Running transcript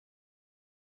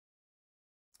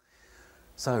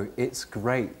So it's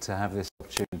great to have this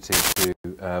opportunity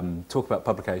to talk about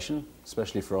publication,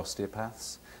 especially for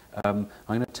osteopaths. I'm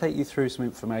going to take you through some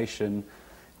information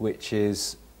which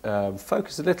is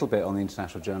focused a little bit on the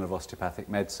International Journal of Osteopathic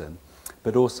Medicine,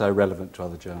 but also relevant to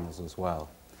other journals as well.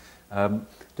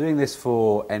 Doing this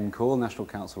for NCORL, National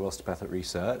Council of Osteopathic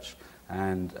Research,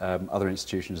 and other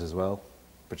institutions as well.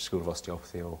 British School of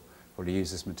Osteopathy will probably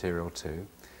use this material too.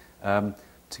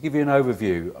 To give you an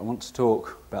overview, I want to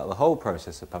talk about the whole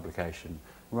process of publication,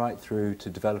 right through to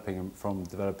developing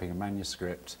a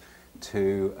manuscript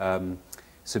to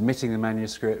submitting the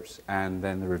manuscript and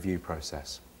then the review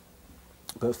process.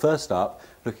 But first up,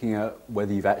 looking at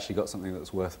whether you've actually got something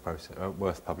that's worth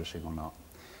publishing or not.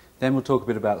 Then we'll talk a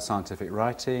bit about scientific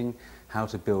writing, how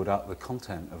to build up the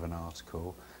content of an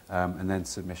article, and then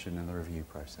submission and the review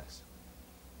process.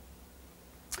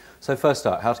 So first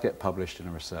up, how to get published in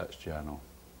a research journal.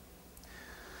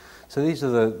 So these are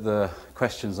the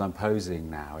questions I'm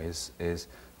posing now, is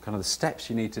kind of the steps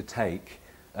you need to take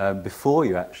before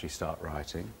you actually start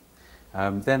writing,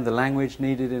 then the language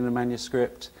needed in a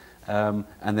manuscript, and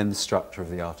then the structure of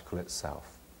the article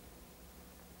itself.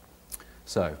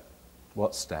 So,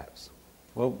 what steps?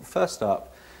 Well, first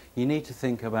up, you need to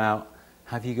think about,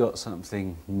 have you got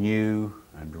something new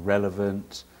and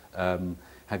relevant?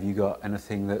 Have you got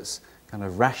anything that's kind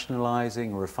of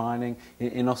rationalising or refining?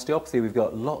 In osteopathy, we've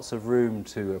got lots of room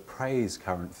to appraise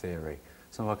current theory.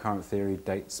 Some of our current theory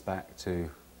dates back to,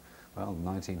 well,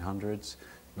 1900s,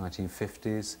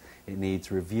 1950s. It needs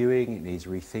reviewing, it needs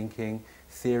rethinking.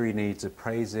 Theory needs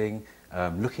appraising,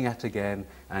 looking at again,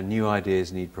 and new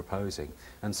ideas need proposing.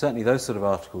 And certainly those sort of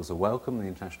articles are welcome. The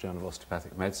International Journal of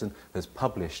Osteopathic Medicine has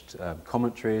published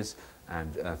commentaries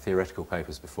and theoretical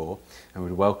papers before, and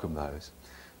we'd welcome those.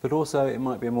 But also it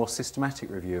might be a more systematic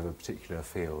review of a particular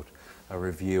field. A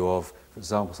review of, for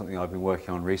example, something I've been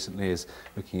working on recently is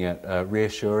looking at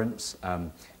reassurance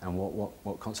and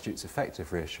what constitutes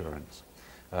effective reassurance.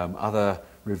 Other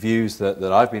reviews that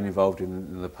I've been involved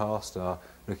in the past are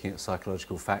looking at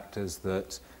psychological factors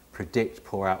that predict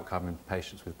poor outcome in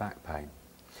patients with back pain.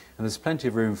 And there's plenty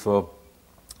of room for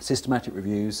systematic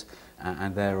reviews,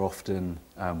 and they're often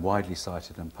widely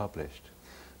cited and published.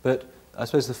 But I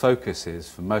suppose the focus is,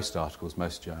 for most articles,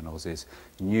 most journals, is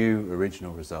new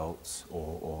original results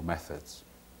or methods.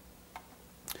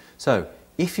 So,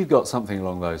 if you've got something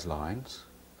along those lines,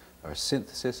 or a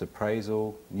synthesis,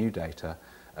 appraisal, new data,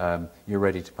 you're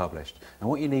ready to publish. And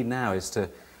what you need now is to,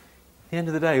 at the end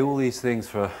of the day, all these things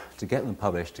to get them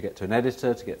published, to get to an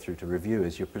editor, to get through to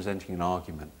reviewers, you're presenting an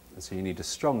argument. And so you need a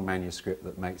strong manuscript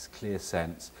that makes clear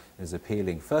sense, is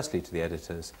appealing firstly to the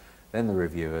editors, then the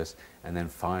reviewers, and then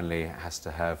finally it has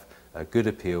to have a good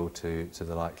appeal to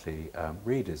the likely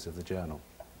readers of the journal.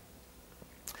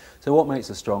 So what makes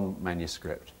a strong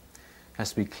manuscript? It has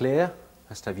to be clear,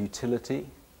 has to have utility,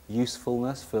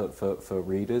 usefulness for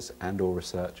readers and or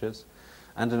researchers,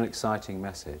 and an exciting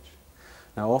message.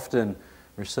 Now often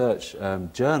research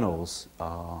journals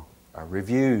are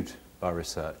reviewed by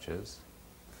researchers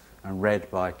and read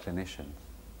by clinicians.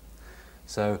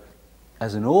 So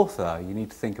as an author, you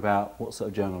need to think about what sort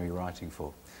of journal you're writing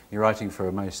for. You're writing for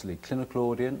a mostly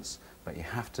clinical audience, but you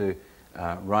have to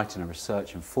write in a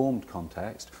research-informed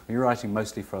context. You're writing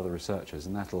mostly for other researchers,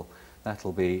 and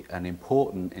that'll be an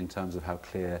important in terms of how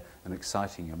clear and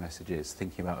exciting your message is,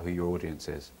 thinking about who your audience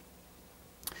is.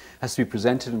 It has to be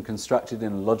presented and constructed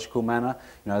in a logical manner.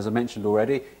 You know, as I mentioned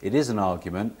already, it is an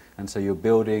argument, and so you're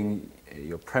building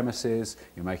your premises,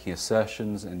 you're making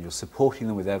assertions, and you're supporting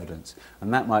them with evidence.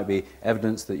 And that might be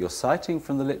evidence that you're citing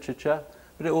from the literature,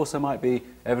 but it also might be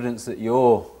evidence that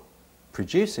you're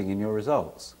producing in your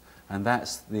results. And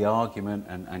that's the argument,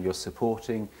 and you're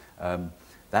supporting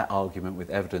that argument with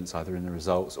evidence either in the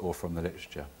results or from the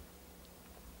literature.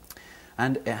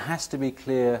 And it has to be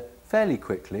clear fairly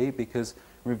quickly, because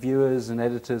reviewers and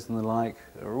editors and the like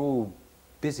are all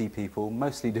busy people,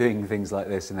 mostly doing things like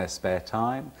this in their spare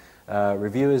time.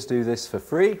 Reviewers do this for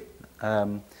free.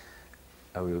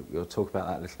 We'll talk about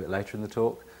that a little bit later in the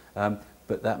talk.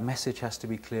 But that message has to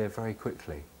be clear very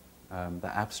quickly.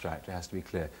 That abstract, it has to be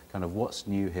clear. Kind of what's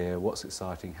new here, what's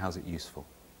exciting, how's it useful?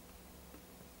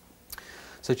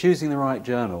 So choosing the right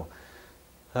journal.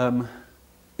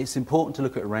 It's important to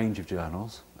look at a range of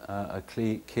journals. A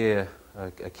key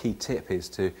tip is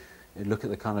to look at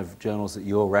the kind of journals that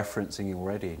you're referencing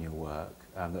already in your work,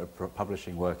 that are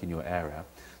publishing work in your area.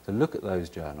 So look at those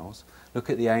journals, look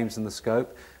at the aims and the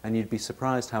scope, and you'd be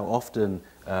surprised how often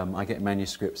I get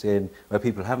manuscripts in where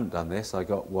people haven't done this. I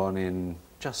got one in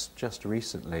just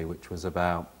recently, which was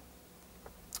about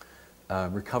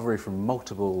recovery from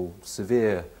multiple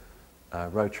severe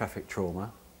road traffic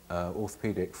trauma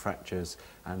orthopedic fractures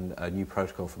and a new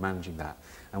protocol for managing that.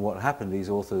 And what happened, these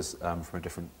authors from a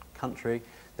different country,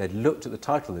 they'd looked at the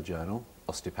title of the journal,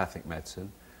 Osteopathic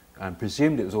Medicine, and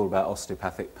presumed it was all about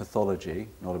osteopathic pathology,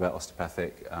 not about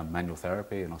osteopathic manual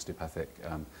therapy and osteopathic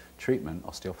treatment,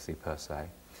 osteopathy per se.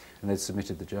 And they'd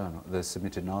submitted the journal, they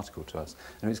submitted an article to us,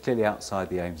 and it was clearly outside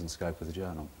the aims and scope of the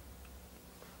journal.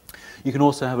 You can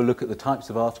also have a look at the types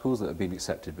of articles that have been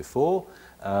accepted before,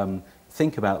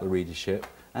 think about the readership,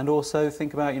 and also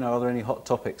think about, are there any hot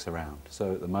topics around?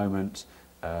 So at the moment,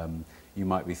 you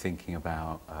might be thinking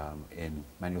about, in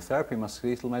manual therapy,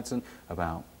 musculoskeletal medicine,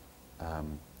 about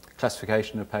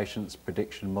classification of patients,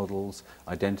 prediction models,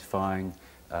 identifying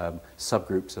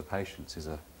subgroups of patients is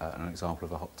an example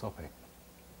of a hot topic.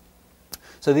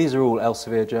 So these are all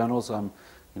Elsevier journals.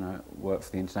 Work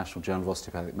for the International Journal of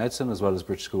Osteopathic Medicine as well as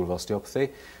British School of Osteopathy.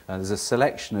 There's a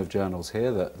selection of journals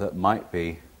here that might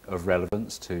be of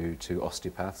relevance to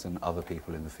osteopaths and other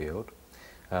people in the field.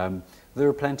 There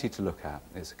are plenty to look at.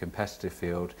 It's a competitive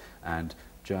field and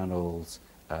journals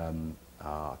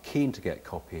are keen to get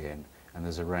copy in, and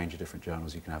there's a range of different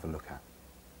journals you can have a look at.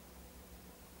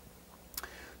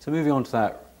 So moving on to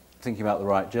that, thinking about the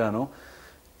right journal.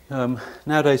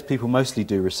 Nowadays people mostly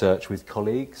do research with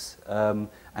colleagues, and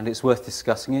it's worth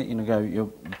discussing it. Your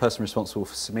person responsible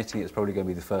for submitting it is probably going to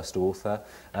be the first author,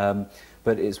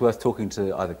 but it's worth talking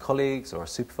to either colleagues or a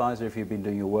supervisor if you've been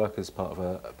doing your work as part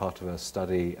of a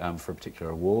study for a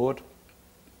particular award.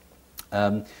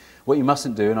 What you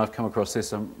mustn't do, and I've come across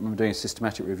this, I'm doing a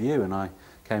systematic review and I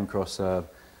came across a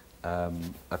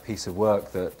piece of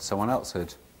work that someone else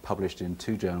had published in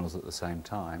 2 journals at the same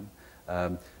time,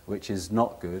 which is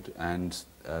not good, and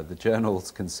the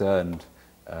journals concerned,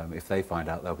 if they find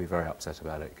out, they'll be very upset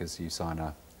about it, because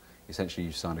essentially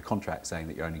you sign a contract saying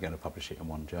that you're only going to publish it in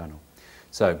 1 journal.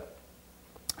 So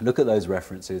look at those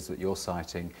references that you're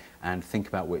citing and think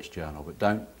about which journal, but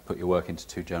don't put your work into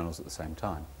 2 journals at the same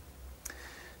time.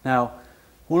 Now,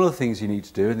 one of the things you need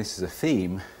to do, and this is a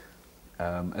theme,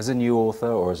 as a new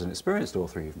author or as an experienced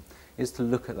author even, is to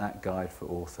look at that guide for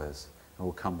authors, and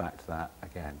we'll come back to that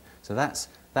again. So that's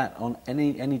that on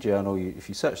any journal. If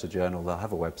you search the journal, they'll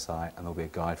have a website and there'll be a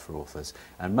guide for authors,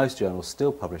 and most journals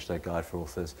still publish their guide for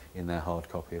authors in their hard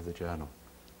copy of the journal.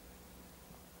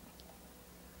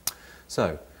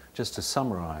 So just to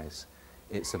summarise,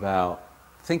 it's about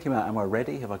thinking about, am I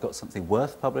ready? Have I got something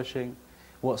worth publishing?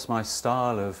 What's my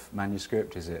style of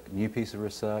manuscript? Is it a new piece of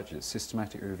research? Is it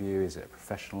systematic review? Is it a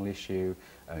professional issue?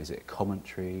 Is it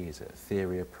commentary? Is it a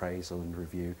theory appraisal and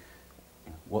review?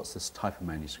 What's this type of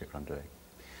manuscript I'm doing?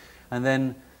 And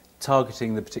then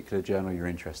targeting the particular journal you're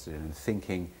interested in and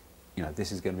thinking,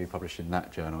 this is going to be published in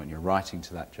that journal, and you're writing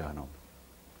to that journal.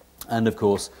 And of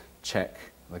course, check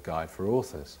the guide for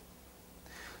authors.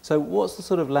 So what's the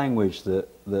sort of language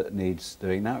that needs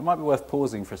doing? Now, it might be worth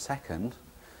pausing for a second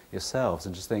yourselves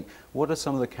and just think, what are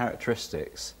some of the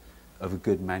characteristics of a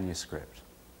good manuscript?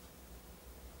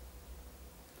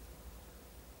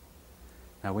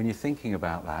 Now, when you're thinking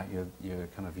about that,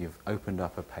 you've opened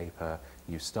up a paper,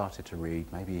 you've started to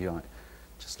read. Maybe you might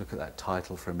just look at that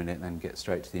title for a minute and then get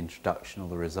straight to the introduction or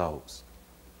the results.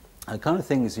 And the kind of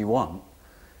things you want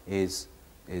is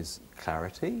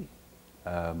clarity,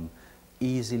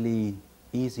 easy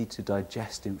to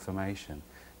digest information.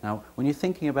 Now, when you're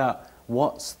thinking about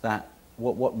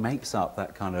what makes up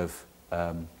that kind of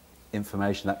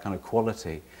information, that kind of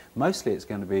quality, mostly it's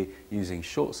going to be using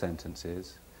short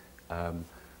sentences,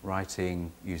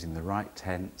 writing using the right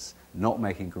tense, not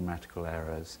making grammatical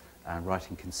errors, and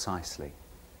writing concisely.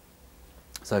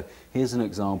 So here's an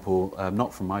example,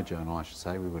 not from my journal, I should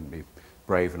say. We wouldn't be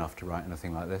brave enough to write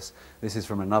anything like this. This is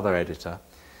from another editor.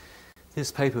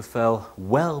 This paper fell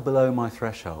well below my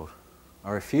threshold. I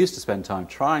refuse to spend time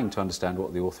trying to understand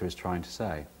what the author is trying to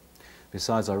say.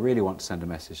 Besides, I really want to send a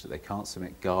message that they can't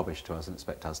submit garbage to us and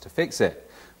expect us to fix it.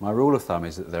 My rule of thumb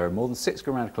is that there are more than 6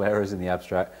 grammatical errors in the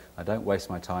abstract. I don't waste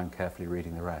my time carefully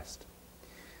reading the rest.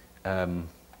 And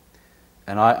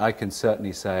I can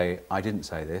certainly say, I didn't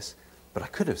say this, but I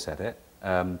could have said it.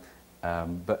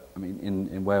 But I mean,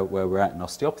 in where we're at in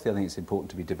osteopathy, I think it's important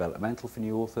to be developmental for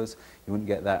new authors. You wouldn't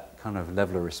get that kind of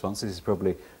level of response. This is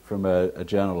probably from a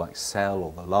journal like Cell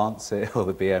or the Lancet or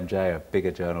the BMJ, a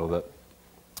bigger journal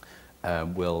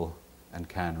that will and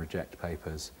can reject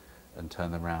papers and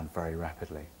turn them around very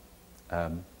rapidly.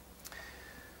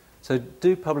 So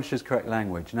do publishers correct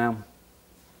language? Now,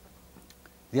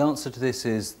 the answer to this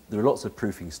is there are lots of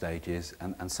proofing stages,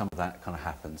 and some of that kind of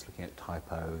happens, looking at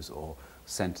typos or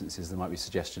sentences. There might be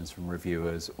suggestions from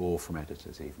reviewers or from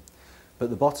editors even. But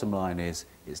the bottom line is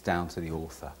it's down to the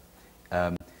author.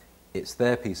 It's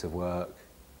their piece of work.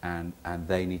 and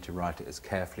they need to write it as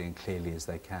carefully and clearly as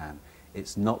they can.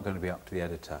 It's not going to be up to the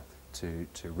editor to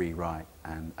rewrite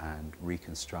and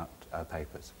reconstruct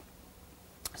papers.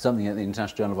 Something at the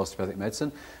International Journal of Osteopathic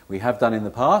Medicine we have done in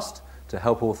the past to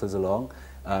help authors along,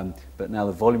 but now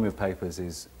the volume of papers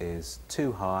is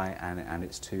too high and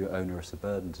it's too onerous a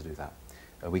burden to do that.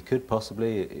 We could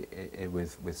possibly,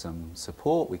 with some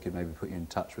support, we could maybe put you in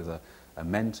touch with a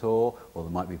mentor, or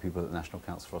there might be people at the National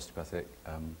Council for Osteopathic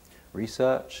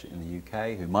Research in the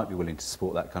UK who might be willing to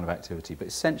support that kind of activity, but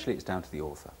essentially it's down to the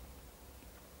author.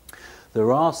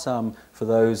 There are some, for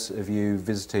those of you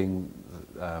visiting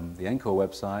the NCOR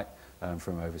website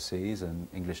from overseas, and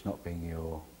English not being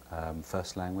your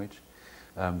first language,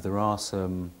 there are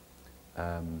some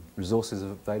resources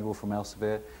available from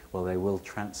Elsevier. Well, they will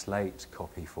translate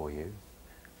copy for you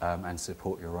and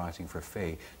support your writing for a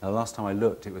fee. Now, the last time I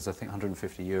looked, it was, I think,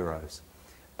 150 euros.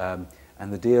 And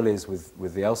the deal is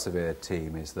with the Elsevier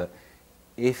team is that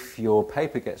if your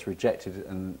paper gets rejected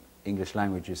and English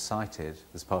language is cited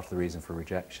as part of the reason for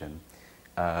rejection,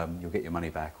 you'll get your money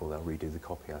back, or they'll redo the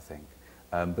copy, I think.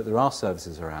 But there are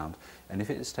services around, and if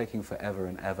it's taking forever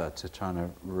and ever to try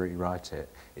and rewrite it,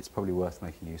 it's probably worth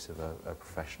making use of a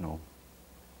professional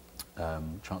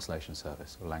translation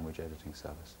service or language editing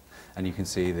service. And you can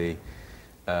see the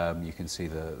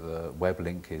web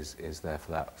link is there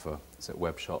for that. It's at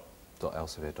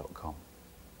webshop.elsevier.com.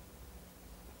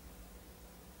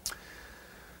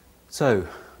 So,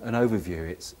 an overview.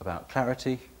 It's about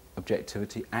clarity,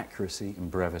 objectivity, accuracy, and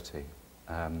brevity.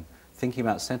 Thinking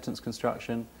about sentence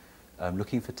construction,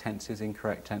 looking for tenses,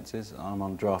 incorrect tenses. I'm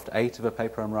on draft 8 of a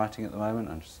paper I'm writing at the moment.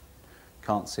 I just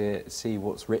can't see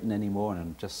what's written anymore,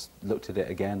 and just looked at it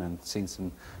again and seen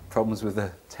some problems with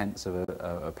the tense of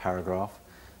a paragraph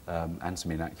and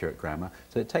some inaccurate grammar.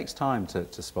 So it takes time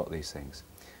to spot these things.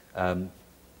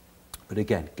 But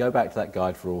again, go back to that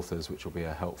guide for authors, which will be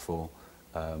a helpful,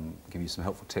 give you some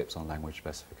helpful tips on language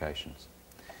specifications.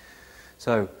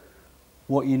 So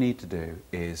what you need to do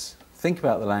is think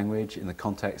about the language in the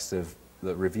context of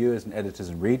the reviewers and editors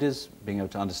and readers being able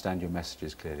to understand your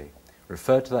messages clearly.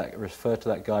 Refer to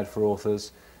that guide for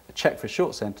authors, check for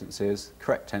short sentences,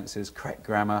 correct tenses, correct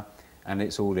grammar, and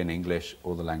it's all in English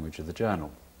or the language of the journal.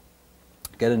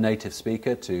 Get a native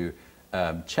speaker to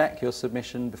check your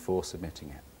submission before submitting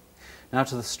it. Now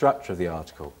to the structure of the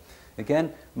article.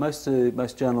 Again, most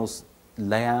journals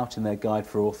lay out in their guide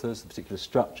for authors the particular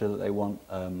structure that they want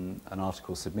an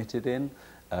article submitted in.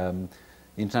 The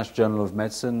International Journal of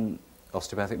Medicine,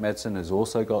 Osteopathic Medicine, has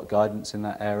also got guidance in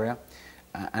that area.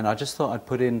 And I just thought I'd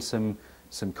put in some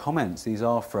comments. These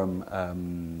are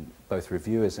from both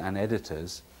reviewers and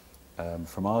editors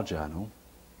from our journal.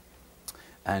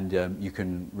 And you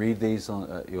can read these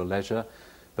at your leisure.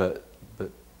 But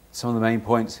some of the main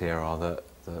points here are that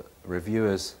the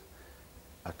reviewers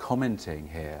are commenting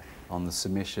here on the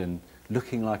submission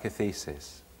looking like a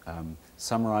thesis,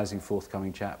 summarising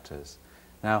forthcoming chapters.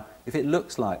 Now, if it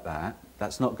looks like that,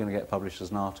 that's not going to get published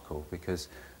as an article, because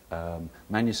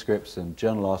manuscripts and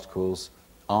journal articles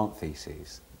aren't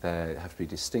theses. They have to be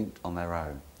distinct on their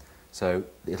own. So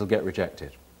it'll get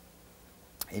rejected.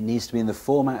 It needs to be in the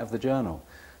format of the journal.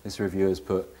 This reviewer has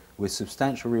put, with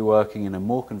substantial reworking in a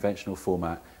more conventional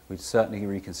format, we'd certainly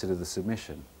reconsider the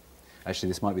submission. Actually,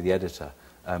 this might be the editor.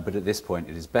 But at this point,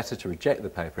 it is better to reject the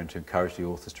paper and to encourage the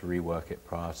authors to rework it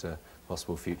prior to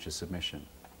possible future submission.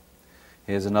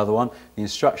 Here's another one. The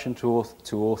instruction to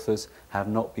authors have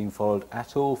not been followed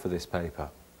at all for this paper.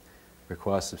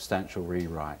 Requires substantial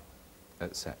rewrite,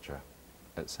 etc.,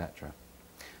 etc.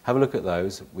 Have a look at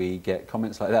those. We get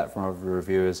comments like that from our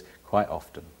reviewers quite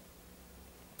often.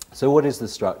 So what is the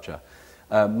structure?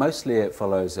 Mostly it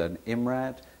follows an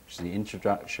IMRAD, which is the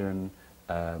introduction,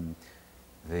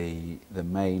 the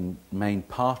main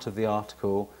part of the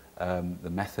article, the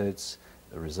methods,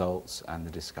 the results, and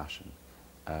the discussion.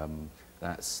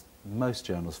 Most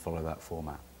journals follow that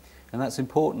format. And that's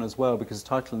important as well, because the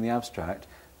title and the abstract,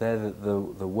 they're the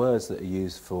words that are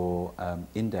used for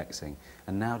indexing.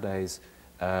 And nowadays,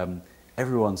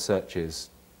 everyone searches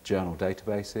journal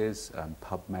databases,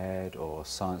 PubMed or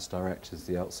Science Direct is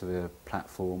the Elsevier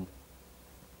platform,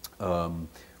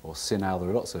 or CINAHL. There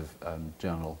are lots of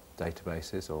journal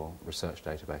databases or research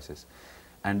databases.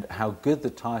 And how good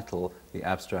the title, the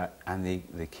abstract, and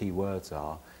the key words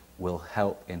are will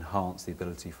help enhance the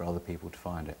ability for other people to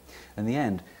find it. In the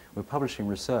end, we're publishing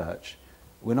research.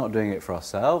 We're not doing it for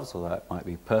ourselves, although that might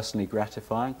be personally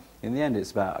gratifying. In the end,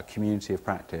 it's about a community of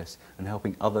practice and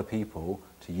helping other people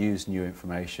to use new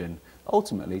information,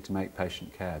 ultimately to make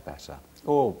patient care better,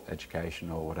 or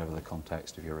education, or whatever the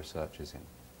context of your research is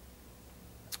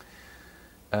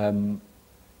in.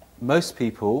 most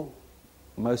people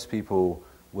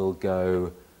will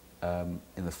go,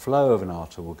 in the flow of an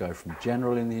article, will go from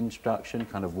general in the introduction,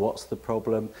 kind of what's the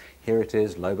problem, here it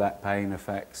is, low back pain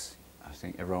affects, I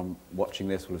think everyone watching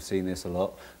this will have seen this a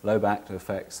lot, low back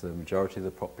affects the majority of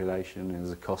the population, it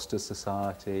is a cost to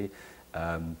society,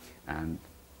 and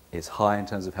it's high in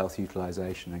terms of health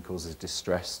utilisation and causes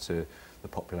distress to the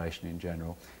population in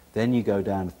general. Then you go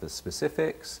down to the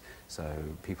specifics, so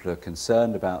people are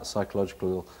concerned about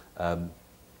psychological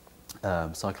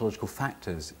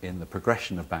factors in the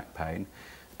progression of back pain,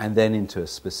 and then into a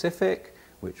specific,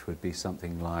 which would be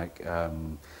something like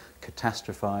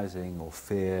catastrophizing or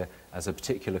fear as a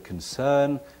particular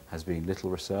concern, has been little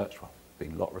research, well,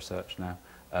 been a lot researched now,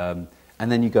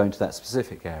 and then you go into that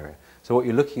specific area. So what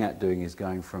you're looking at doing is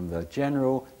going from the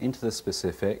general into the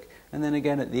specific, and then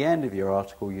again at the end of your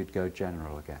article you'd go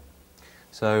general again.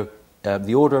 So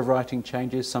the order of writing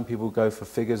changes. Some people go for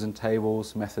figures and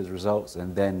tables, methods, results,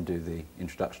 and then do the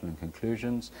introduction and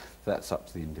conclusions. That's up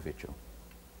to the individual.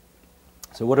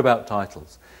 So what about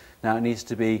titles? Now it needs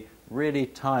to be really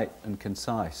tight and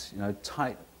concise. You know,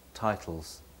 tight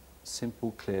titles,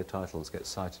 simple, clear titles get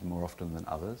cited more often than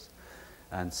others.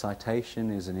 And citation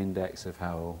is an index of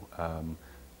how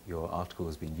your article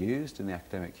has been used in the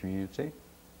academic community.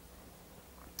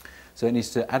 So it needs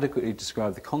to adequately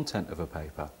describe the content of a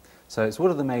paper. So it's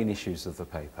what are the main issues of the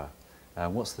paper?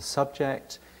 What's the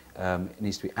subject? It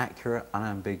needs to be accurate,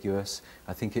 unambiguous.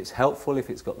 I think it's helpful if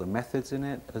it's got the methods in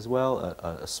it as well,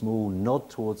 a small nod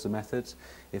towards the methods.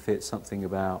 If it's something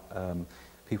about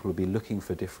people will be looking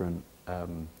for different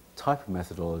type of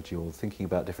methodology or thinking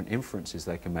about different inferences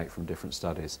they can make from different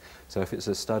studies. So if it's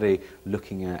a study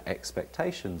looking at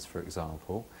expectations, for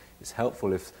example, it's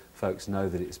helpful if folks know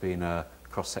that it's been a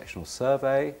cross-sectional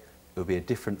survey. It will be a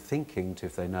different thinking to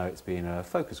if they know it's been a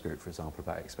focus group, for example,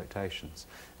 about expectations.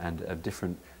 And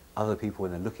different other people,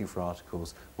 when they're looking for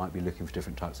articles, might be looking for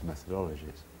different types of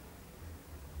methodologies.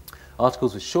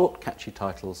 Articles with short, catchy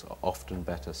titles are often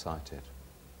better cited.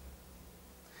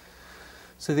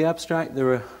 So the abstract,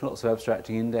 there are lots of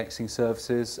abstracting indexing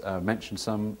services. I mentioned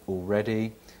some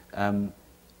already.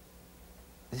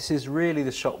 This is really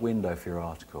the shop window for your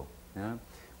article. You know?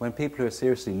 When people are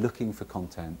seriously looking for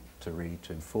content to read,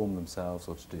 to inform themselves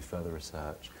or to do further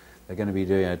research, they're going to be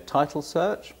doing a title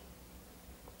search,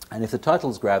 and if the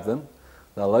titles grab them,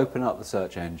 they'll open up the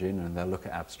search engine and they'll look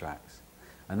at abstracts.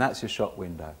 And that's your shop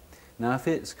window. Now if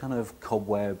it's kind of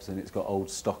cobwebs and it's got old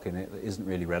stock in it that isn't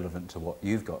really relevant to what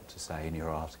you've got to say in your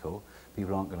article,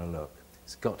 people aren't going to look.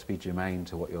 It's got to be germane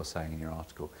to what you're saying in your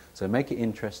article. So make it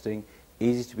interesting,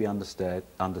 easy to be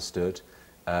understood,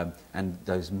 and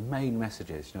those main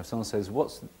messages. You know, if someone says,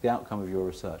 what's the outcome of your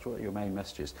research? What are your main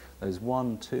messages? Those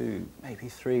 1, 2, maybe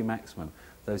 3 maximum.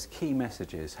 Those key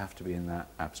messages have to be in that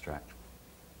abstract.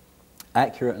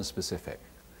 Accurate and specific.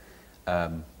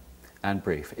 And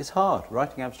brief. It's hard.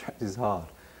 Writing abstract is hard.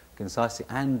 Concisely,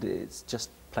 and it's just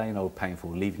plain old painful,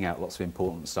 leaving out lots of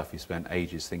important stuff you spent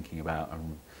ages thinking about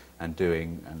and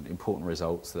doing, and important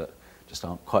results that just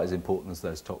aren't quite as important as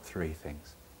those top 3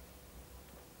 things.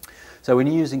 So when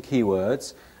you're using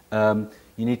keywords,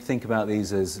 you need to think about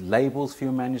these as labels for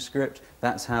your manuscript.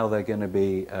 That's how they're going to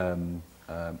be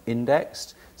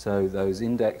indexed. So those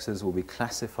indexes will be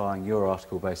classifying your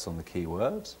article based on the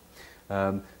keywords.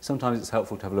 Sometimes it's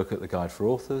helpful to have a look at the Guide for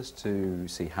Authors to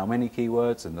see how many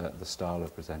keywords and the style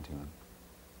of presenting them.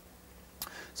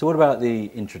 So what about the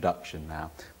introduction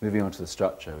now? Moving on to the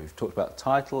structure. We've talked about the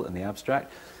title and the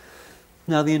abstract.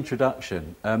 Now the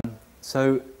introduction.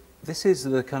 So this is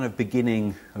the kind of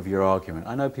beginning of your argument.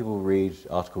 I know people read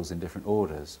articles in different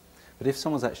orders, but if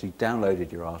someone's actually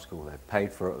downloaded your article, they've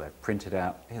paid for it, they've printed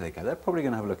out, here they go, they're probably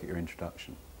going to have a look at your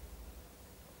introduction.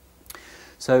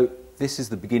 So this is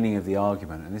the beginning of the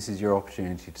argument, and this is your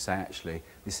opportunity to say, actually,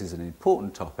 this is an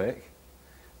important topic,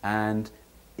 and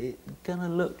it's going to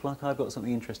look like I've got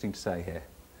something interesting to say here.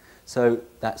 So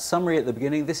that summary at the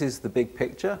beginning, this is the big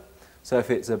picture. So if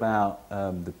it's about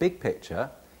the big picture,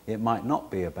 it might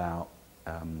not be about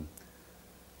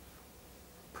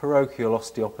parochial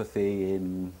osteopathy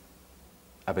in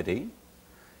Aberdeen.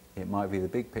 It might be the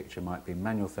big picture, might be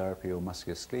manual therapy or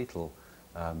musculoskeletal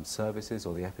services,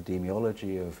 or the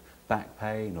epidemiology of back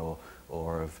pain or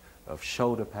of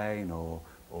shoulder pain or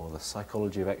the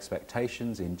psychology of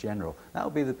expectations in general. That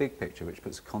will be the big picture, which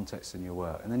puts context in your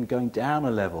work. And then going down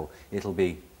a level, it'll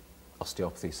be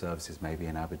osteopathy services maybe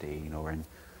in Aberdeen or in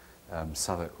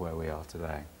Southwark, where we are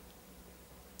today.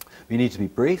 You need to be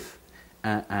brief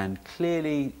and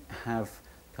clearly have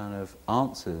kind of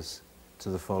answers to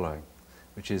the following,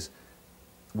 which is,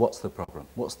 what's the problem?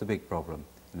 What's the big problem?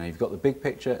 Now you've got the big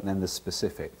picture and then the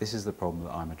specific. This is the problem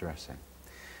that I'm addressing.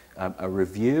 A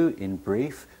review in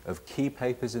brief of key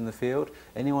papers in the field.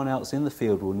 Anyone else in the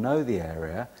field will know the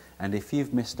area, and if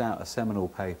you've missed out a seminal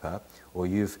paper or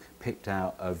you've picked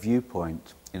out a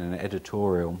viewpoint in an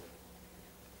editorial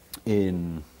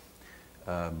in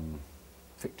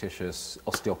fictitious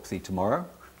Osteopathy Tomorrow,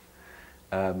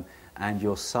 and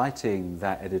you're citing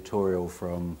that editorial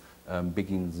from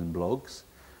Biggins and Blogs,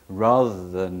 rather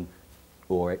than,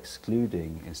 or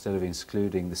excluding, instead of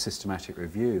excluding the systematic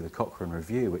review, the Cochrane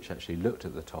review, which actually looked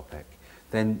at the topic,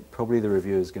 then probably the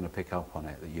reviewer is going to pick up on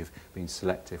it, that you've been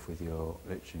selective with your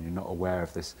literature and you're not aware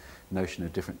of this notion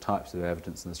of different types of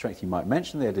evidence and the strength. You might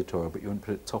mention the editorial, but you wouldn't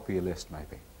put it at the top of your list,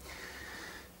 maybe.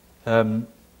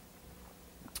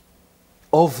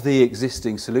 Of the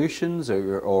existing solutions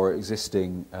or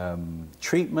existing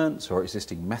treatments or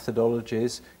existing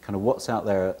methodologies, kind of what's out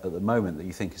there at the moment that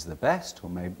you think is the best, or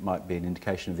might be an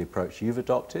indication of the approach you've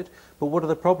adopted, but what are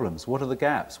the problems? What are the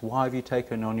gaps? Why have you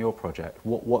taken on your project?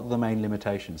 What are the main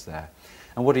limitations there?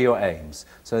 And what are your aims?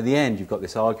 So at the end, you've got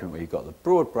this argument where you've got the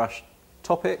broad brush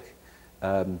topic,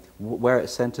 where it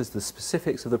centres, the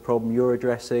specifics of the problem you're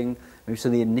addressing, maybe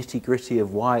some of the nitty-gritty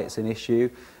of why it's an issue,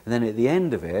 and then at the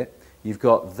end of it, you've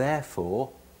got, therefore,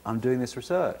 I'm doing this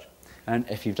research. And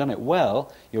if you've done it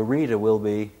well, your reader will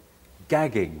be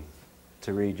gagging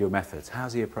to read your methods.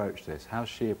 How's he approached this? How's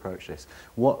she approached this?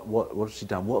 What has she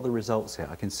done? What are the results here?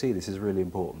 I can see this is really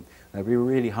important. They'll be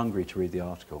really hungry to read the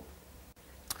article.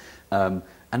 And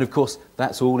of course,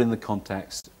 that's all in the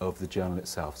context of the journal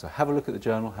itself. So have a look at the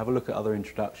journal, have a look at other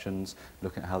introductions,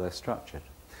 look at how they're structured.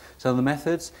 So the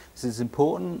methods, this is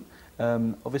important.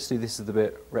 Obviously, this is the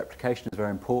bit, replication is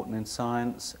very important in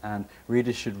science, and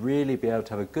readers should really be able to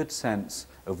have a good sense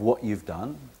of what you've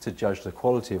done, to judge the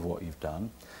quality of what you've done,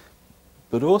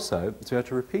 but also to be able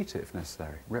to repeat it if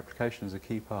necessary. Replication is a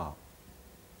key part.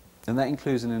 And that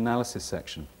includes an analysis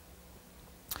section.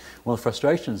 One of the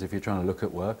frustrations if you're trying to look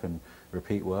at work and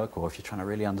repeat work, or if you're trying to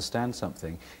really understand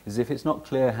something, is if it's not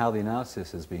clear how the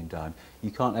analysis has been done, you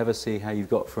can't ever see how you've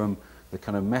got from the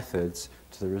kind of methods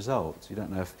to the results. You don't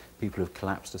know if people have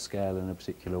collapsed a scale in a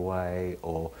particular way,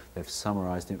 or they've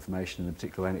summarised information in a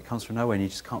particular way, and it comes from nowhere and you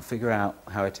just can't figure out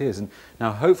how it is. And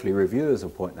now hopefully reviewers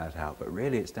will point that out, but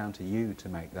really it's down to you to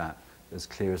make that as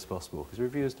clear as possible, because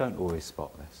reviewers don't always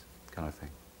spot this kind of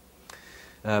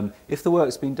thing. If the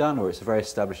work's been done or it's a very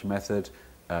established method,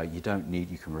 you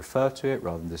can refer to it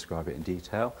rather than describe it in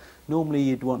detail. Normally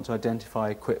you'd want to identify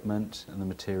equipment and the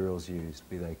materials used,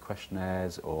 be they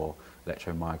questionnaires or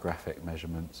electromyographic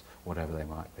measurements, whatever they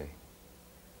might be.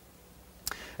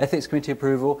 Ethics committee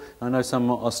approval. I know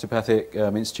some osteopathic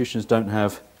institutions don't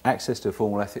have access to a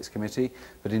formal ethics committee,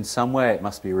 but in some way it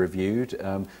must be reviewed.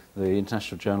 The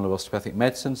International Journal of Osteopathic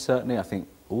Medicine, certainly, I think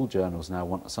all journals now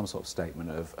want some sort of statement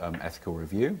of ethical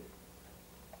review.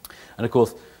 And of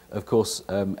course,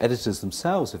 editors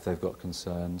themselves, if they've got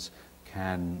concerns,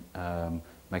 can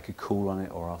make a call on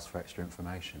it or ask for extra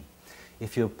information.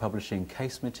 If you're publishing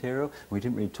case material, we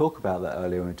didn't really talk about that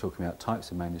earlier when we were talking about types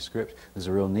of manuscript, there's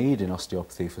a real need in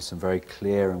osteopathy for some very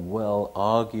clear and well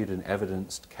argued and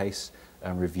evidenced case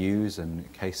reviews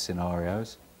and case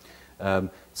scenarios.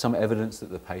 Some evidence that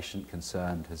the patient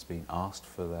concerned has been asked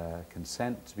for their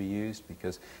consent to be used,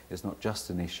 because it's not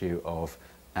just an issue of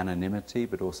anonymity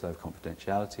but also of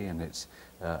confidentiality, and it's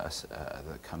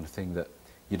the kind of thing that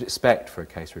you'd expect for a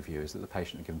case review, is that the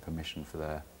patient had given permission for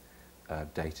their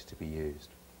data to be used.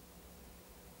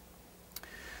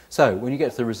 So when you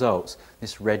get to the results,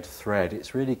 this red thread,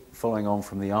 it's really following on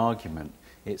from the argument.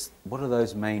 It's what are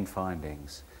those main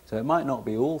findings? So it might not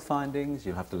be all findings,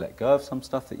 you'll have to let go of some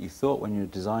stuff that you thought when you were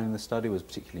designing the study was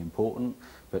particularly important,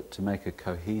 but to make a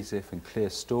cohesive and clear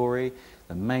story,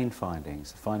 the main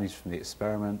findings, the findings from the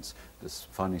experiments, the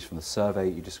findings from the survey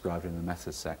you described in the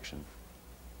methods section.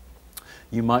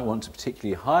 You might want to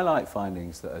particularly highlight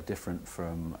findings that are different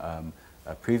from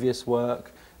previous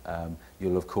work.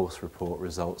 You'll of course report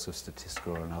results of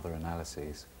statistical and other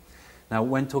analyses. Now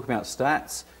when talking about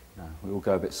stats, we all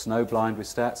go a bit snowblind with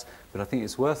stats, but I think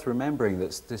it's worth remembering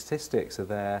that statistics are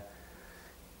there.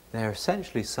 They're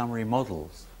essentially summary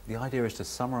models. The idea is to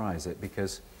summarise it,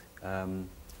 because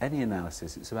any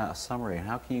analysis, it's about a summary, and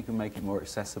how can you make it more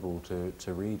accessible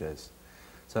to readers.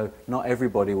 So not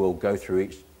everybody will go through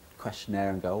each questionnaire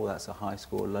and go, oh, that's a high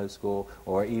score, low score,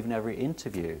 or even every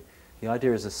interview. The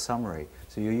idea is a summary.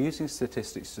 So you're using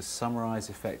statistics to summarise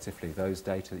effectively those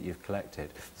data that you've collected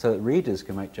so that readers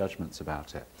can make judgments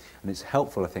about it. And it's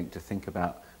helpful, I think, to think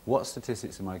about what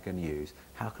statistics am I going to use?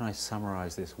 How can I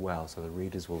summarise this well so the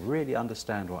readers will really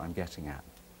understand what I'm getting at?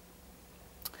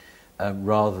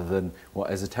 rather than what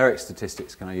esoteric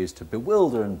statistics can I use to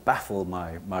bewilder and baffle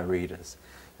my readers.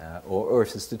 Or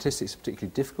if the statistics are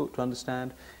particularly difficult to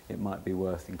understand, it might be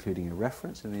worth including a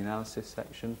reference in the analysis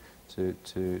section to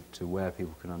where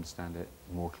people can understand it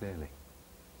more clearly.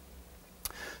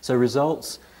 So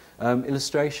results,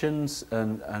 illustrations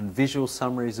and visual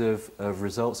summaries of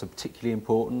results are particularly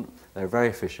important. They're a very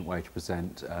efficient way to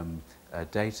present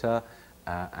data,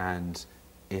 and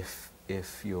if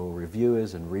your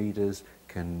reviewers and readers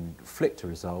can flick to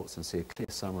results and see a clear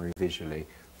summary visually,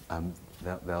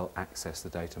 they'll access the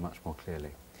data much more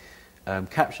clearly.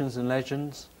 Captions and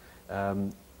legends,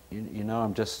 you know,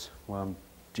 I'm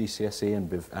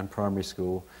GCSE and primary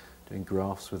school, doing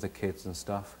graphs with the kids and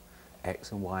stuff,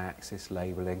 X and Y axis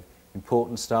labelling,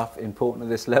 important stuff, important at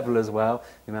this level as well,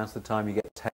 the amount of the time you get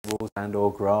tables and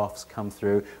or graphs come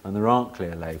through and there aren't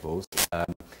clear labels,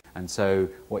 and so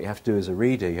what you have to do as a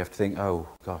reader, you have to think, oh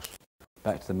gosh,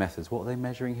 back to the methods, what are they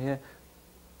measuring here?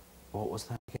 What was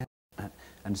that again?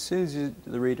 And as soon as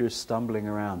the reader is stumbling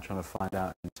around trying to find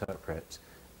out and interpret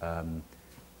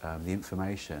the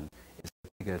information, it's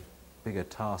a bigger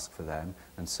task for them,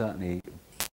 and certainly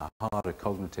a harder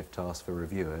cognitive task for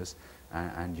reviewers,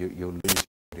 and you'll lose your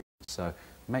audience. So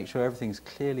make sure everything's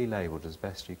clearly labelled as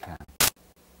best you can.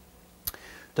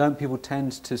 Don't people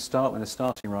tend to start, when they're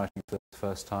starting writing for the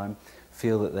first time,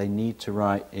 feel that they need to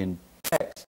write in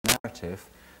text, narrative,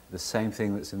 the same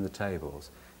thing that's in the tables?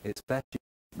 It's best you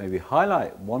maybe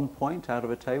highlight one point out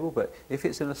of a table, but if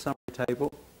it's in a summary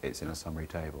table, it's in a summary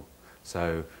table.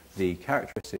 So the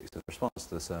characteristics of the response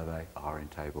to the survey are in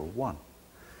table 1.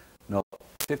 Not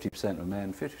 50% of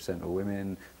men, 50% of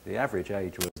women, the average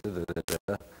age was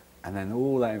and then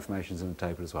all that information is in the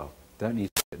table as well. Don't need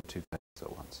to put it in 2 pages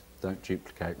at once. Don't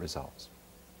duplicate results.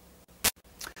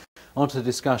 On to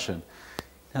discussion.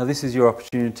 Now this is your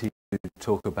opportunity to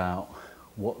talk about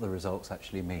what the results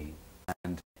actually mean.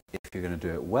 And if you're going to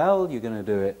do it well, you're going to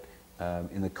do it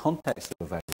in the context of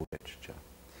available literature.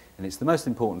 And it's the most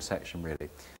important section, really.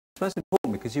 It's most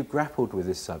important because you've grappled with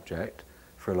this subject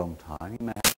for a long time. You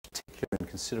may have particular and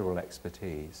considerable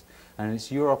expertise. And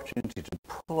it's your opportunity to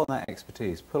pull on that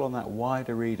expertise, pull on that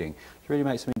wider reading, to really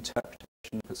make some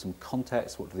interpretation, put some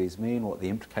context, what do these mean, what are the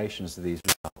implications of these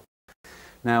results.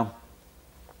 Now,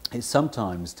 it's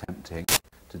sometimes tempting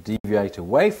to deviate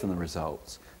away from the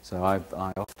results. So I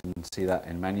often see that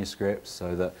in manuscripts,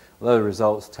 so that although the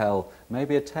results tell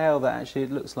maybe a tale that actually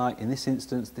it looks like, in this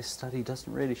instance, this study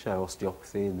doesn't really show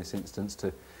osteopathy in this instance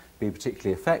to be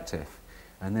particularly effective.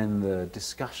 And then the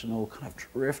discussion will kind of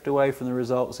drift away from the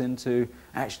results into,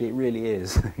 actually it really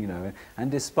is, you know,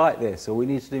 and despite this, or we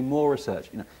need to do more research.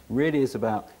 You know, it really is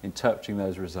about interpreting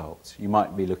those results. You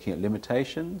might be looking at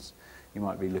limitations, you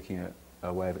might be looking at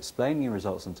a way of explaining your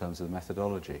results in terms of the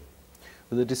methodology.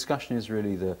 But the discussion is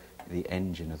really the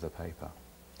engine of the paper.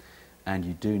 And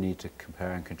you do need to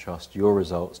compare and contrast your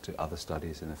results to other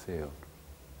studies in the field.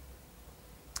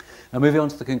 Now moving on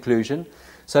to the conclusion.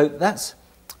 So that's,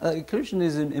 conclusion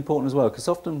is important as well, because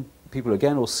often people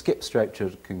again will skip straight to a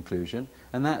conclusion,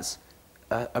 and that's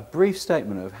a brief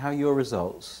statement of how your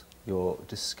results, your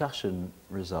discussion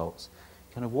results,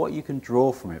 kind of what you can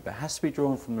draw from it, but it has to be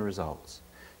drawn from the results.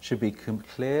 It should be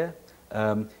clear.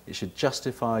 It should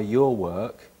justify your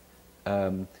work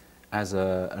as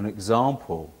an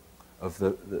example of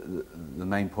the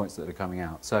main points that are coming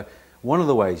out. So one of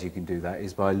the ways you can do that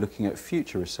is by looking at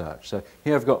future research. So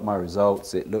here I've got my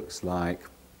results. It looks like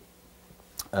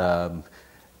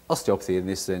osteopathy in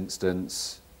this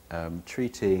instance,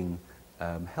 treating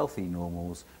healthy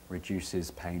normals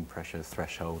reduces pain pressure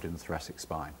threshold in the thoracic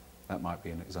spine. That might be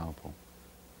an example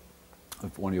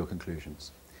of one of your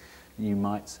conclusions. You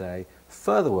might say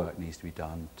further work needs to be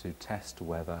done to test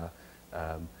whether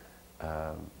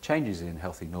changes in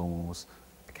healthy normals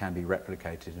can be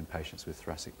replicated in patients with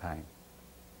thoracic pain.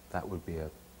 That would be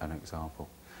an example.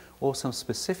 Or some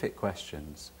specific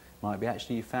questions might be,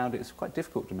 actually you found it's quite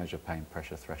difficult to measure pain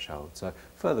pressure threshold, so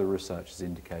further research has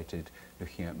indicated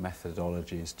looking at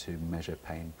methodologies to measure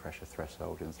pain pressure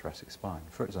threshold in the thoracic spine,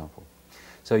 for example.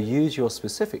 So use your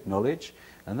specific knowledge,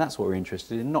 and that's what we're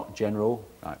interested in, not general,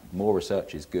 like more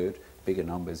research is good, bigger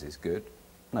numbers is good.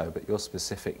 No, but your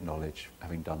specific knowledge,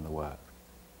 having done the work.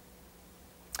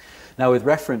 Now with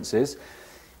references,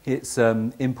 it's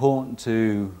important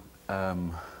to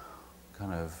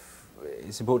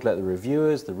it's important to let the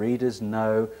reviewers, the readers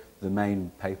know the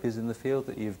main papers in the field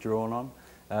that you've drawn on.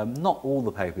 Not all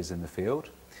the papers in the field,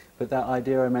 but that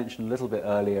idea I mentioned a little bit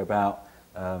earlier about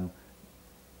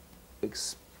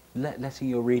letting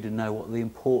your reader know what are the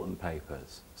important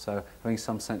papers. So having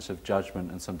some sense of judgment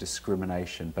and some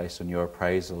discrimination based on your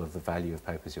appraisal of the value of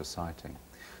papers you're citing.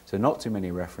 So not too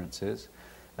many references.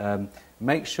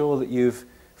 Make sure that you've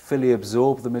fully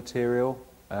absorbed the material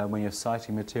when you're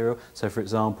citing material. So for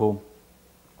example,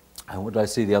 what did I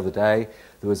see the other day?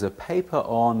 There was a paper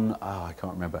on, I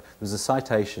can't remember, there was a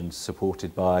citation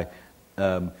supported by,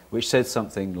 which said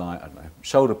something like, I don't know,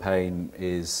 shoulder pain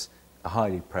is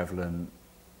highly prevalent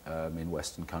in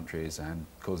Western countries and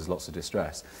causes lots of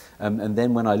distress. And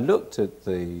then when I looked at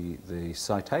the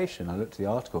citation, I looked at the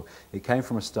article, it came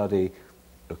from a study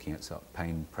looking at sort of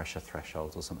pain pressure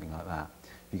thresholds or something like that.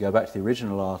 If you go back to the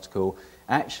original article,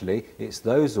 actually it's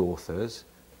those authors,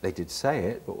 they did say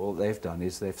it, but what they've done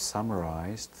is they've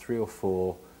summarised 3 or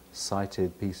 4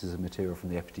 cited pieces of material from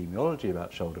the epidemiology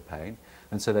about shoulder pain,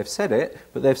 and so they've said it,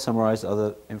 but they've summarised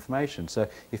other information. So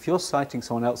if you're citing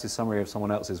someone else's summary of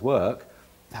someone else's work,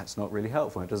 that's not really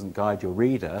helpful. It doesn't guide your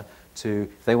reader to,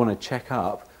 if they want to check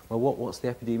up, well, what's the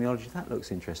epidemiology? That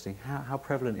looks interesting. How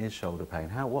prevalent is shoulder pain?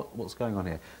 What's going on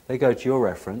here? They go to your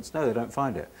reference. No, they don't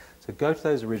find it. So go to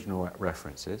those original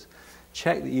references.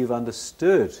 Check that you've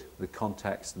understood the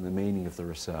context and the meaning of the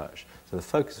research. So the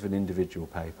focus of an individual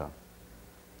paper,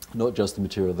 not just the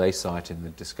material they cite in the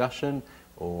discussion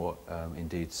or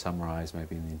indeed summarise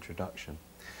maybe in the introduction.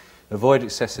 Avoid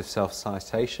excessive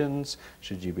self-citations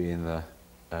should you be in the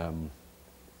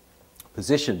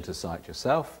position to cite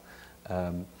yourself,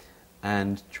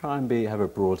 and try and have a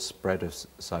broad spread of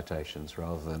citations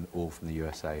rather than all from the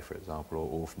USA, for example, or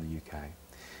all from the UK.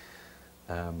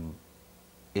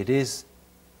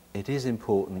 It is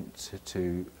important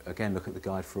to again look at the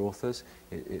guide for authors.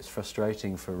 It's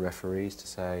frustrating for referees to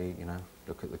say, you know,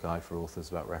 look at the guide for authors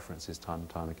about references time and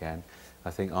time again.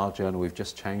 I think our journal, we've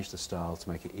just changed the style to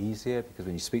make it easier, because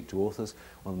when you speak to authors,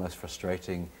 one of the most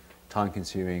frustrating,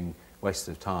 time-consuming waste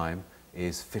of time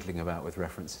is fiddling about with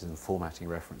references and formatting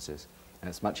references. And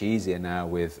it's much easier now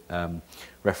with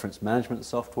reference management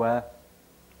software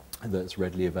that's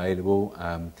readily available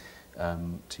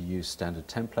to use standard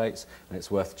templates, and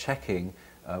it's worth checking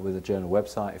with the journal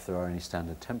website if there are any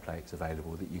standard templates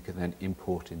available that you can then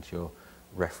import into your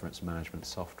reference management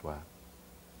software.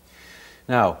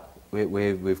 Now,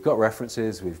 we've got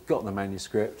references, we've got the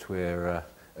manuscript, we're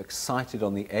excited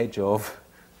on the edge of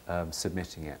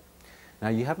submitting it. Now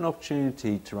you have an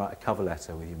opportunity to write a cover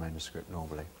letter with your manuscript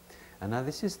normally, and now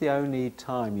this is the only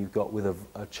time you've got with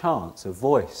a chance, a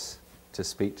voice to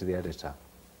speak to the editor,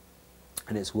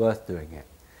 and it's worth doing it.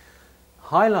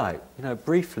 Highlight, you know,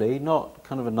 briefly, not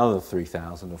kind of another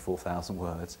 3,000 or 4,000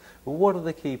 words, but what are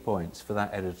the key points for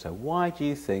that editor? Why do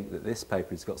you think that this paper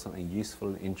has got something useful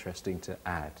and interesting to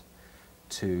add?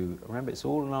 Remember, it's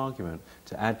all an argument,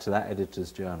 to add to that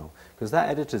editor's journal, because that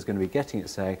editor is going to be getting it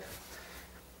saying,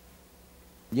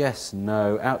 yes,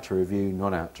 no, out to review,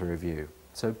 not out to review.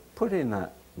 So put in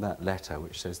that letter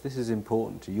which says this is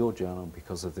important to your journal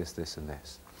because of this, this and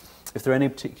this. If there are any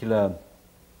particular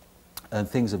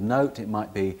things of note, it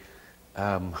might be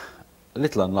a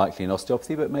little unlikely in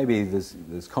osteopathy, but maybe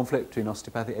there's conflict between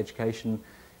osteopathic education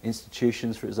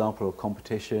institutions, for example, or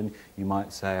competition. You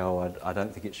might say, oh, I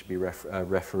don't think it should be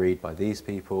refereed by these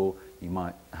people. You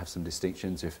might have some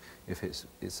distinctions if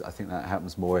I think that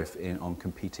happens more on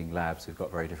competing labs who've got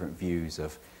very different views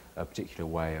of a particular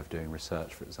way of doing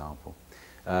research, for example.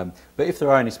 But if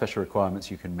there are any special requirements,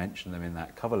 you can mention them in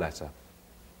that cover letter.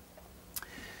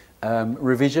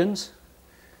 Revisions.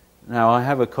 Now, I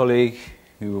have a colleague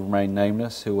who will remain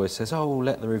nameless who always says, oh,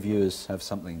 let the reviewers have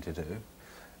something to do.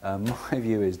 My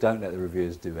view is don't let the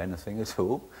reviewers do anything at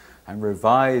all, and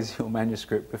revise your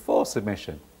manuscript before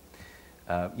submission.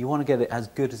 You want to get it as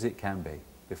good as it can be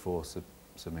before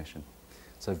submission.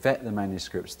 So vet the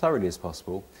manuscripts thoroughly as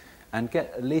possible, and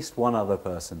get at least one other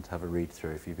person to have a read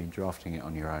through if you've been drafting it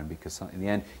on your own, because in the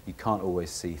end you can't always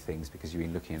see things because you've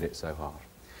been looking at it so hard.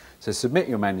 So submit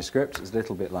your manuscript. It's a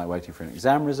little bit like waiting for an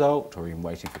exam result, or even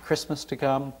waiting for Christmas to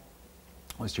come,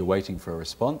 whilst you're waiting for a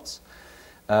response.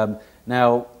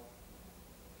 Now,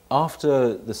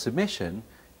 after the submission,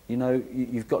 you know,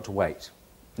 you've got to wait.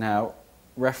 Now,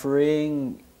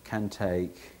 refereeing can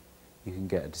take, you can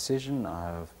get a decision.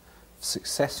 I've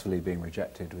successfully been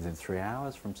rejected within 3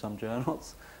 hours from some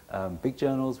journals. Big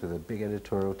journals with a big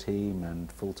editorial team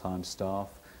and full-time staff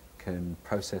can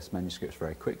process manuscripts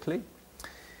very quickly.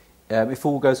 If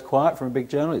all goes quiet from a big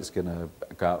journal, it's going to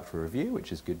go out for review,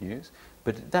 which is good news.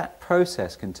 But that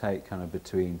process can take kind of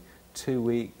between 2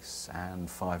 weeks and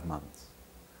 5 months.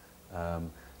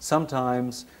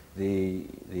 Sometimes the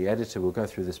editor will go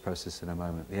through this process in a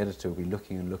moment. The editor will be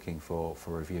looking for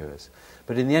reviewers.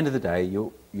 But in the end of the day,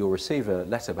 you'll receive a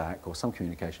letter back or some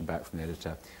communication back from the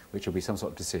editor, which will be some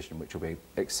sort of decision, which will be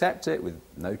accept it with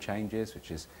no changes,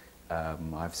 which is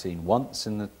I've seen once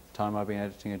in the time I've been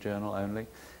editing a journal only.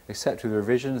 accept with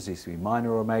revisions, needs to be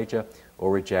minor or major,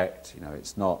 or reject, you know,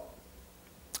 it's not,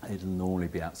 it'll normally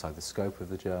be outside the scope of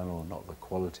the journal, or not the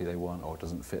quality they want, or it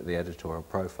doesn't fit the editorial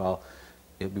profile.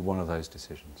 It'll be one of those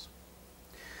decisions.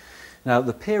 Now,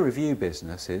 the peer review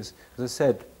business is, as I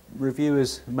said,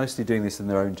 reviewers are mostly doing this in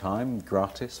their own time,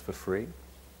 gratis, for free.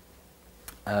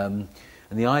 And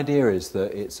the idea is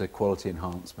that it's a quality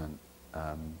enhancement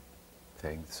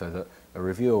thing, so that a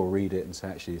reviewer will read it and say,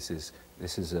 actually,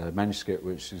 this is a manuscript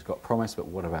which has got promise, but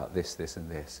what about this, this, and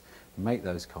this? Make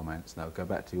those comments, and they'll go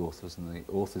back to the authors, and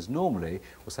the authors normally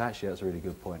will say, actually, that's a really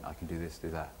good point, I can do this, do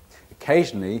that.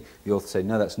 Occasionally, the authors say,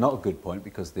 no, that's not a good point,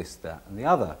 because this, that, and the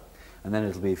other. And then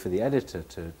it'll be for the editor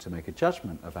to make a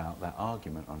judgment about that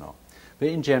argument or not. But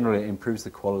in general, it improves the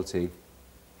quality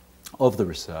of the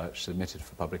research submitted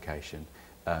for publication,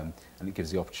 and it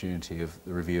gives the opportunity of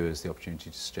the reviewers the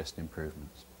opportunity to suggest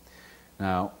improvements.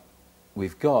 Now,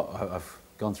 I've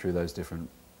gone through those different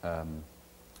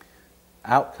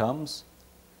outcomes,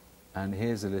 and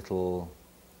here's a little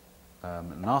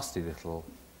nasty little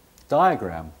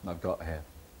diagram I've got here.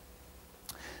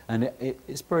 And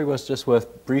it's probably just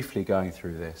worth briefly going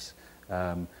through this,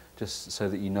 just so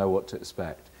that you know what to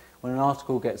expect. When an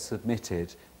article gets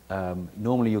submitted,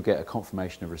 normally you'll get a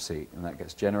confirmation of receipt, and that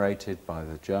gets generated by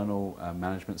the journal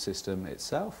management system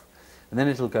itself, and then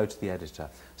it'll go to the editor.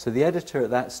 So the editor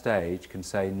at that stage can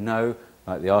say no,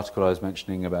 like the article I was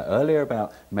mentioning about earlier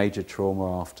about major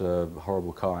trauma after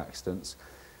horrible car accidents.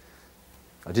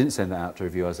 I didn't send that out to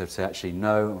review, I'd say actually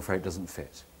no, I'm afraid it doesn't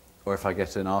fit. Or if I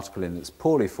get an article in that's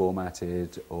poorly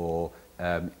formatted, or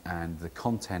and the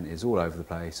content is all over the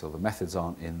place, or the methods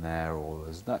aren't in there, or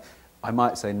there's no, I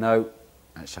might say no.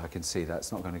 Actually, I can see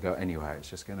that's not going to go anywhere.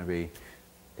 It's just going to be,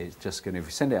 if you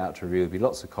send it out to review, there'll be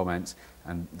lots of comments,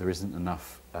 and there isn't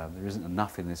enough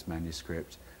in this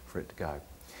manuscript for it to go.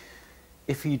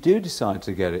 If you do decide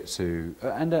to get it to,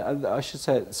 and I should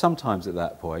say, sometimes at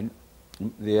that point,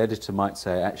 the editor might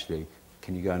say, actually,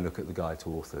 can you go and look at the guide to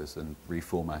authors and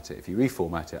reformat it? If you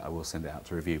reformat it, I will send it out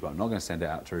to review, but I'm not going to send it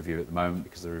out to review at the moment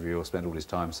because the reviewer will spend all his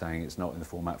time saying it's not in the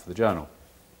format for the journal.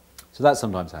 So that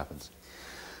sometimes happens.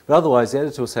 But otherwise, the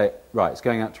editor will say, right, it's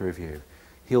going out to review.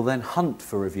 He'll then hunt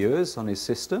for reviewers on his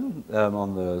system,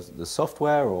 on the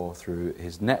software, or through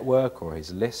his network or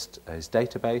his list, his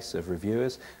database of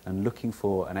reviewers, and looking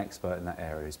for an expert in that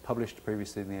area who's published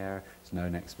previously in the area, has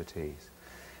known expertise.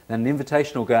 Then an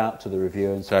invitation will go out to the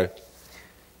reviewer and say,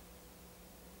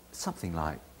 something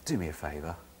like, do me a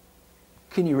favour,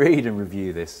 can you read and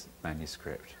review this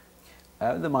manuscript?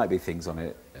 There might be things on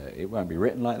it, it won't be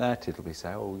written like that, it'll be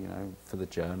say, oh, you know, for the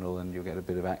journal, and you'll get a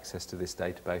bit of access to this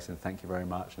database, and thank you very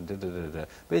much, and da-da-da-da.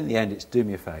 But in the end, it's do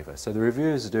me a favour. So the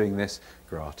reviewers are doing this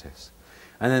gratis.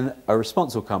 And then a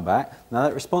response will come back. Now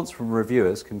that response from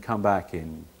reviewers can come back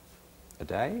in a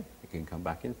day, it can come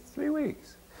back in 3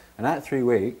 weeks. And at 3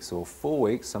 weeks, or 4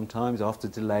 weeks, sometimes after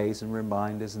delays and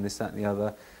reminders and this, that, and the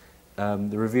other,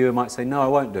 the reviewer might say, no, I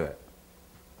won't do it.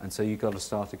 And so you've got to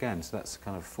start again. So that's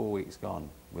kind of 4 weeks gone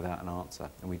without an answer.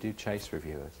 And we do chase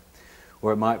reviewers.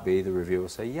 Or it might be the reviewer will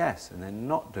say yes and then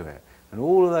not do it. And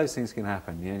all of those things can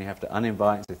happen. You only have to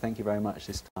uninvite and say, thank you very much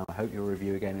this time. I hope you'll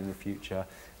review again in the future.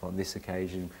 On this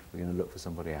occasion, we're going to look for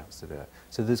somebody else to do it.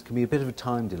 So there can be a bit of a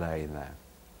time delay in there.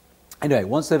 Anyway,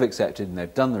 once they've accepted and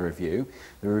they've done the review,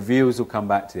 the reviewers will come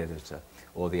back to the editor.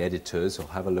 Or the editors will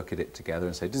have a look at it together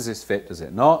and say, does this fit, does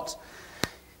it not?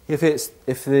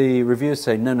 If the reviewers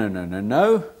say no, no, no, no,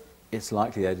 no, it's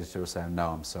likely the editor will say, no,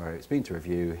 I'm sorry, it's been to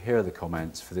review, here are the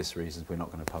comments, for this reason we're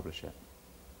not going to publish it.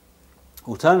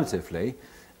 Alternatively,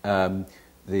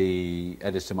 the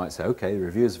editor might say, okay, the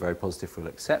review is very positive, we'll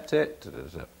accept it, da,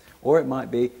 da, da. Or it might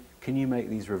be, can you make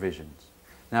these revisions?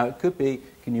 Now it could be,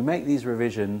 can you make these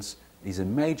revisions, these are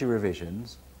major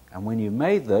revisions, and when you've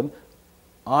made them,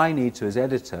 I need to, as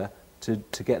editor,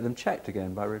 to get them checked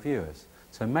again by reviewers.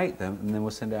 So make them, and then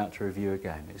we'll send it out to review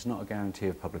again. It's not a guarantee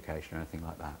of publication or anything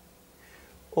like that.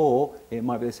 Or it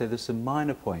might be they say there's some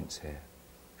minor points here.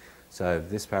 So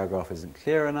this paragraph isn't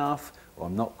clear enough, or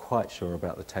I'm not quite sure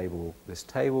about the table, this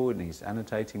table, it needs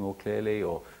annotating more clearly,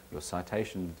 or your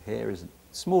citation here isn't,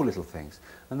 small little things.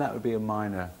 And that would be a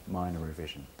minor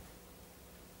revision.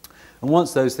 And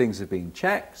once those things have been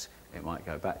checked, it might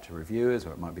go back to reviewers,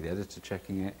 or it might be the editor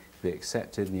checking it, be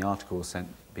accepted, and the article will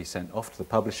be sent off to the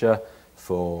publisher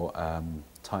for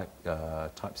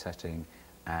typesetting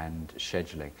and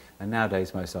scheduling. And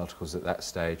nowadays, most articles at that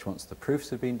stage, once the proofs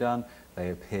have been done, they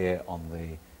appear on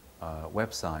the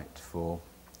website for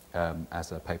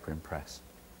as a paper in press,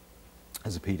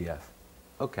 as a PDF.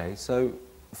 Okay, so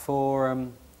for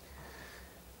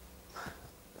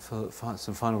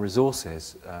some final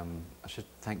resources, I should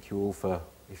thank you all for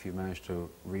if you managed to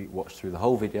watch through the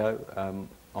whole video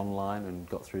online and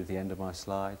got through the end of my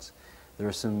slides. There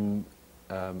are some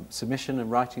submission and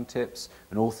writing tips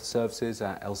and author services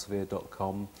at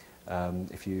elsevier.com.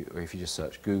 If you just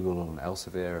search Google on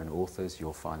Elsevier and authors,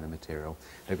 you'll find the material.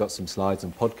 They've got some slides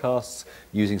and podcasts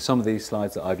using some of these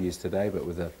slides that I've used today, but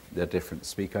with a different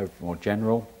speaker, more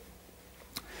general.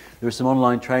 There are some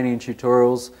online training and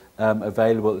tutorials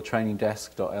available at the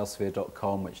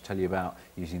trainingdesk.elsevier.com, which tell you about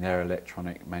using their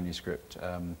electronic manuscript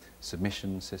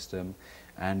submission system.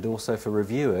 And also for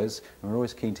reviewers, and we're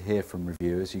always keen to hear from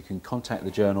reviewers, you can contact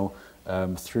the journal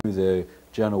through the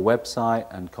journal website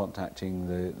and contacting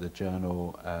the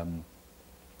journal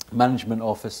management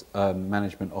office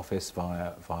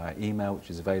via email,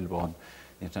 which is available on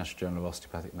the International Journal of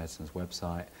Osteopathic Medicine's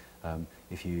website.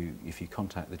 If you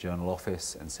contact the journal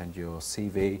office and send your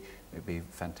CV, it would be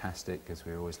fantastic, because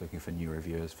we're always looking for new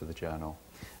reviewers for the journal.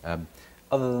 Other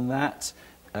than that,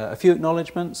 a few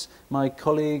acknowledgements. My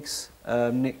colleagues,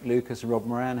 Nick Lucas and Rob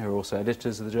Moran, who are also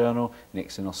editors of the journal.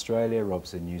 Nick's in Australia,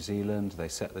 Rob's in New Zealand. They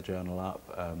set the journal up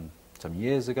some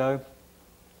years ago.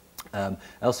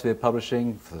 Elsevier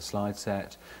Publishing for the slide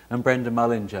set, and Brenda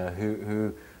Mullinger,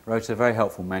 who wrote a very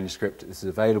helpful manuscript. This is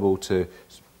available to,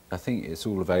 I think it's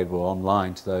all available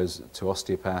online to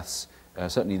osteopaths,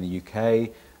 certainly in the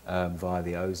UK, via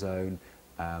the Ozone,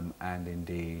 and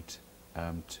indeed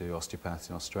to osteopaths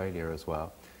in Australia as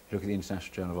well. If you look at the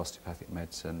International Journal of Osteopathic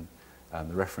Medicine,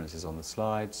 the reference is on the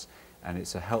slides, and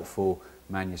it's a helpful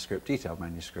manuscript, detailed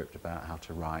manuscript about how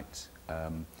to write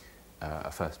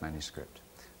a first manuscript.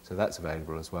 So that's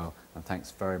available as well, and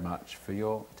thanks very much for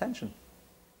your attention.